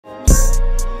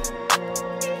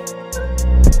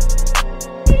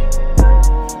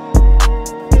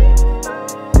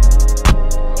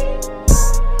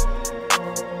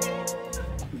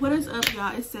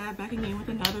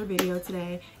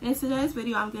today. In today's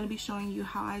video, I'm going to be showing you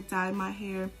how I dyed my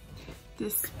hair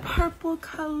this purple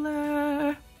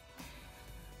color.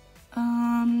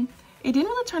 It didn't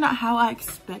really turn out how I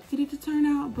expected it to turn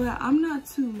out, but I'm not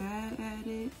too mad at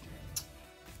it.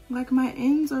 Like, my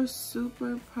ends are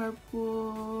super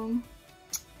purple,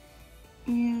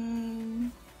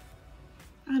 and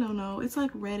I don't know, it's like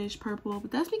reddish purple,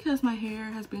 but that's because my hair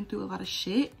has been through a lot of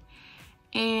shit,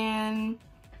 and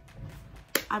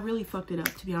I really fucked it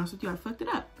up, to be honest with you. I fucked it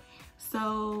up.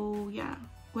 So yeah,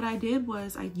 what I did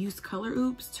was I used Color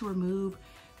Oops to remove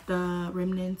the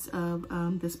remnants of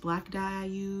this black dye I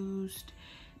used,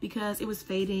 because it was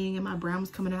fading and my brown was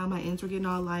coming out, my ends were getting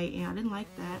all light, and I didn't like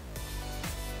that.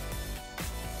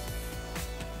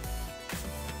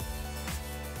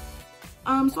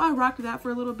 So I rocked that for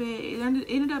a little bit. It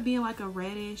ended up being like a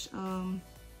reddish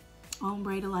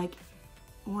ombre to like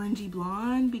orangey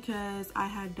blonde, because I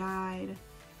had dyed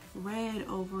red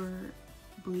over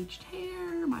bleached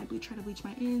hair. Try to bleach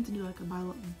my ends and do like a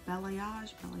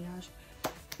balayage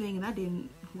thing, and that didn't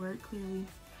work clearly.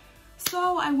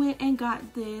 So I went and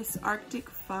got this Arctic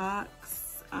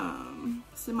Fox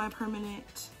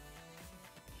semi-permanent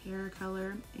hair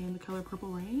color in the color Purple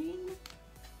Rain.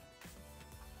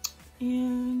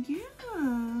 And yeah,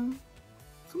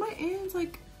 so my ends are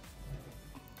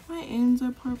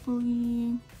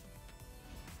purpley.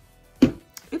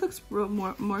 It looks real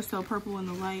more so purple in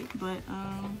the light, but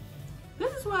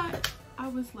this is what I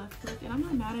was left with, and I'm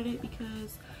not mad at it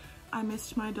because I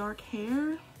missed my dark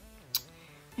hair,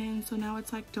 and so now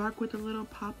it's like dark with a little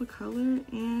pop of color,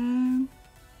 and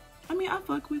I mean, I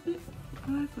fuck with it.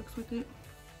 I fucks with it.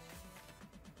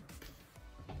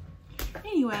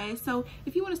 Anyway, so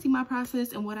if you want to see my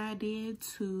process and what I did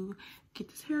to get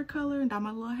this hair color and dye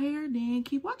my little hair, then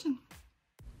keep watching.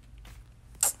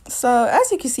 So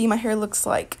as you can see, my hair looks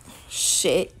like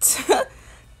shit.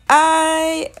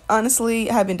 I honestly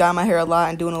have been dyeing my hair a lot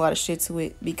and doing a lot of shit to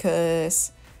it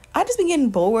because I just been getting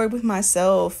bored with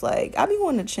myself. Like, I be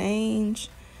wanting to change,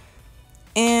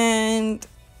 and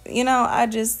you know, I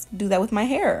just do that with my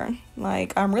hair.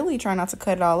 Like, I'm really trying not to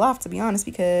cut it all off, to be honest,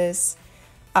 because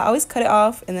I always cut it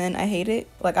off and then I hate it.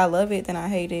 Like, I love it, then I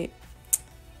hate it.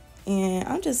 And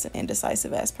I'm just an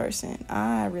indecisive ass person.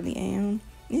 I really am.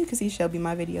 You can see Shelby in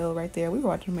my video right there. We were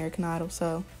watching American Idol,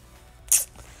 so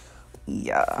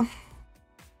yeah.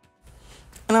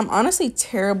 And I'm honestly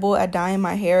terrible at dyeing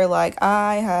my hair. Like,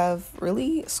 I have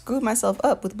really screwed myself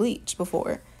up with bleach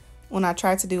before when I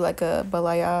tried to do like a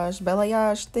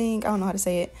balayage thing. I don't know how to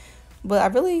say it, but I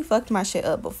really fucked my shit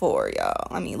up before, y'all.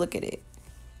 I mean, look at it.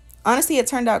 Honestly, it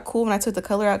turned out cool when I took the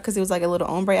color out because it was like a little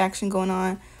ombre action going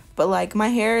on. But like, my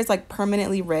hair is like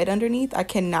permanently red underneath. I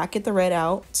cannot get the red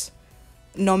out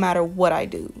no matter what I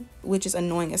do, which is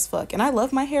annoying as fuck. And I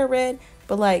love my hair red,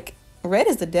 but like, red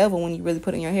is the devil when you really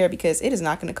put it in your hair, because it is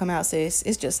not going to come out, sis.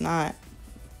 It's just not.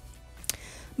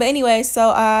 But anyway,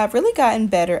 so I've really gotten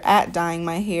better at dyeing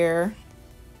my hair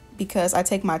because I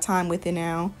take my time with it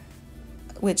now,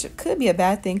 which could be a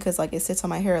bad thing because like, it sits on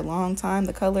my hair a long time,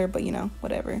 the color, but you know,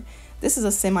 whatever. This is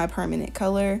a semi-permanent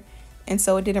color, and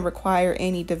so it didn't require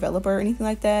any developer or anything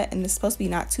like that, and it's supposed to be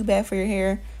not too bad for your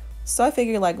hair. So I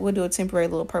figured like, we'll do a temporary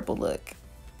little purple look.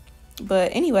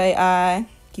 But anyway, I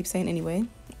keep saying anyway.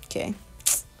 Okay.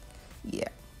 Yeah.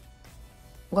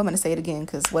 Well, I'm gonna say it again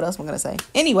because what else am I gonna say?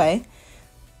 Anyway,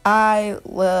 I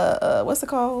what's it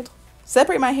called?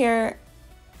 Separate my hair.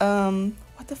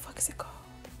 What the fuck is it called?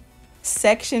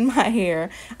 Section my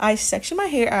hair. I section my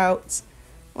hair out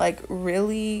like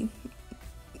really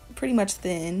pretty much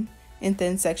thin, in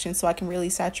thin sections, so I can really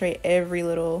saturate every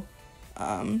little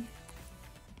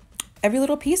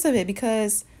piece of it,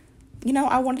 because you know,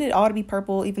 I wanted it all to be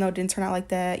purple, even though it didn't turn out like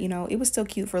that. You know, it was still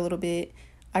cute for a little bit.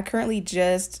 I currently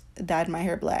just dyed my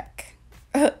hair black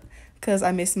because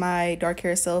I miss my dark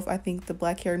hair self. I think the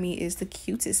black hair me is the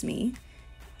cutest me,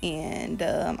 and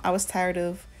I was tired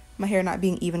of my hair not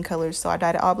being even colors, so I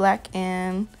dyed it all black,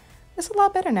 and it's a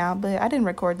lot better now. But I didn't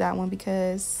record that one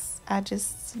because I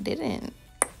just didn't.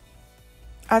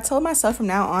 I told myself from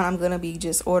now on I'm gonna be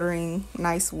just ordering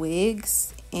nice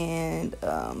wigs and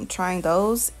trying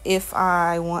those if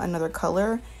I want another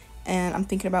color. And I'm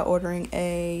thinking about ordering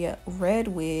a red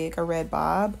wig, a red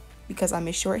bob, because I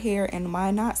miss short hair, and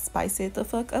why not spice it the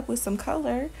fuck up with some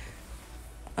color?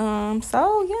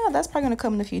 So yeah, that's probably gonna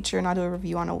come in the future, and I'll do a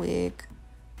review on a wig,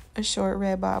 a short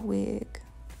red bob wig.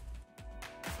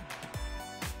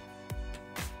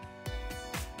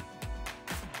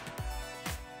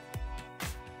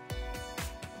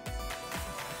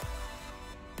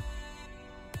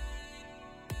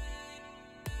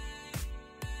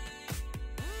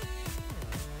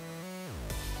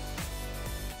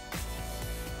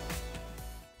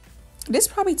 This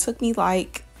probably took me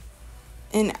like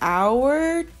an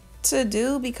hour to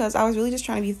do because I was really just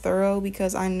trying to be thorough,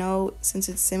 because I know since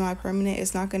it's semi-permanent,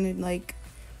 it's not gonna like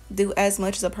do as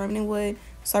much as a permanent would.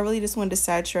 So I really just wanted to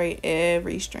saturate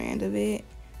every strand of it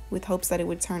with hopes that it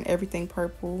would turn everything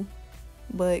purple.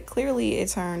 But clearly it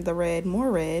turned the red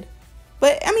more red.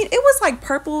 But I mean, it was like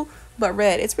purple but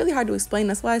red. It's really hard to explain.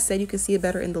 That's why I said you can see it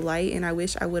better in the light, and I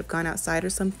wish I would have gone outside or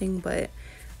something, but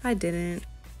I didn't.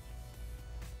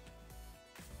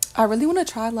 I really want to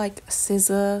try like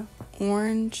scissor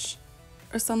orange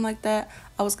or something like that.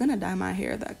 I was gonna dye my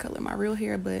hair that color, my real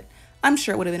hair, but I'm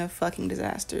sure it would have been a fucking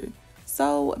disaster.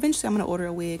 So eventually I'm gonna order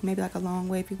a wig, maybe like a long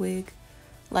wavy wig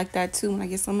like that too when I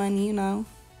get some money, you know.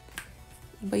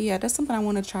 But yeah, that's something I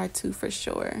want to try too for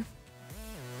sure.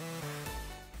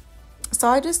 So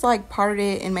I just like parted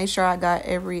it and made sure I got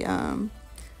every part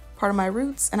of my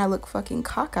roots, and I look fucking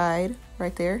cockeyed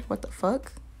right there. What the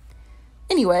fuck?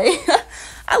 Anyway,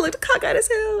 I looked cockeyed as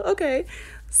hell. Okay.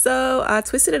 So I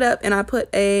twisted it up and I put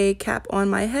a cap on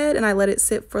my head and I let it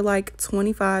sit for like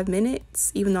 25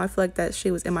 minutes, even though I feel like that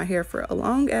shit was in my hair for a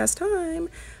long ass time.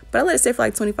 But I let it sit for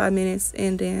like 25 minutes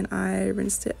and then I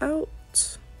rinsed it out.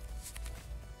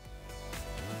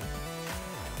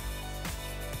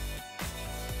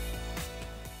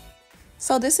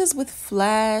 So this is with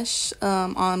Flash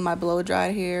on my blow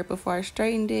dried hair before I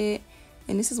straightened it.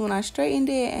 And this is when I straightened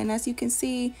it, and as you can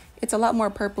see, it's a lot more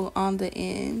purple on the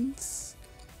ends.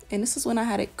 And this is when I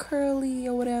had it curly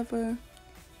or whatever.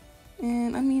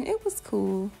 And I mean, it was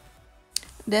cool.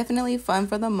 Definitely fun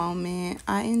for the moment.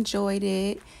 I enjoyed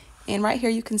it. And right here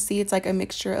you can see it's like a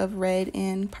mixture of red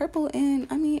and purple, and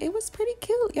I mean, it was pretty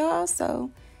cute, y'all.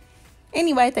 So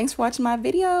anyway, thanks for watching my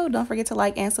video. Don't forget to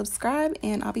like and subscribe,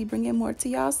 and I'll be bringing more to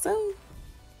y'all soon.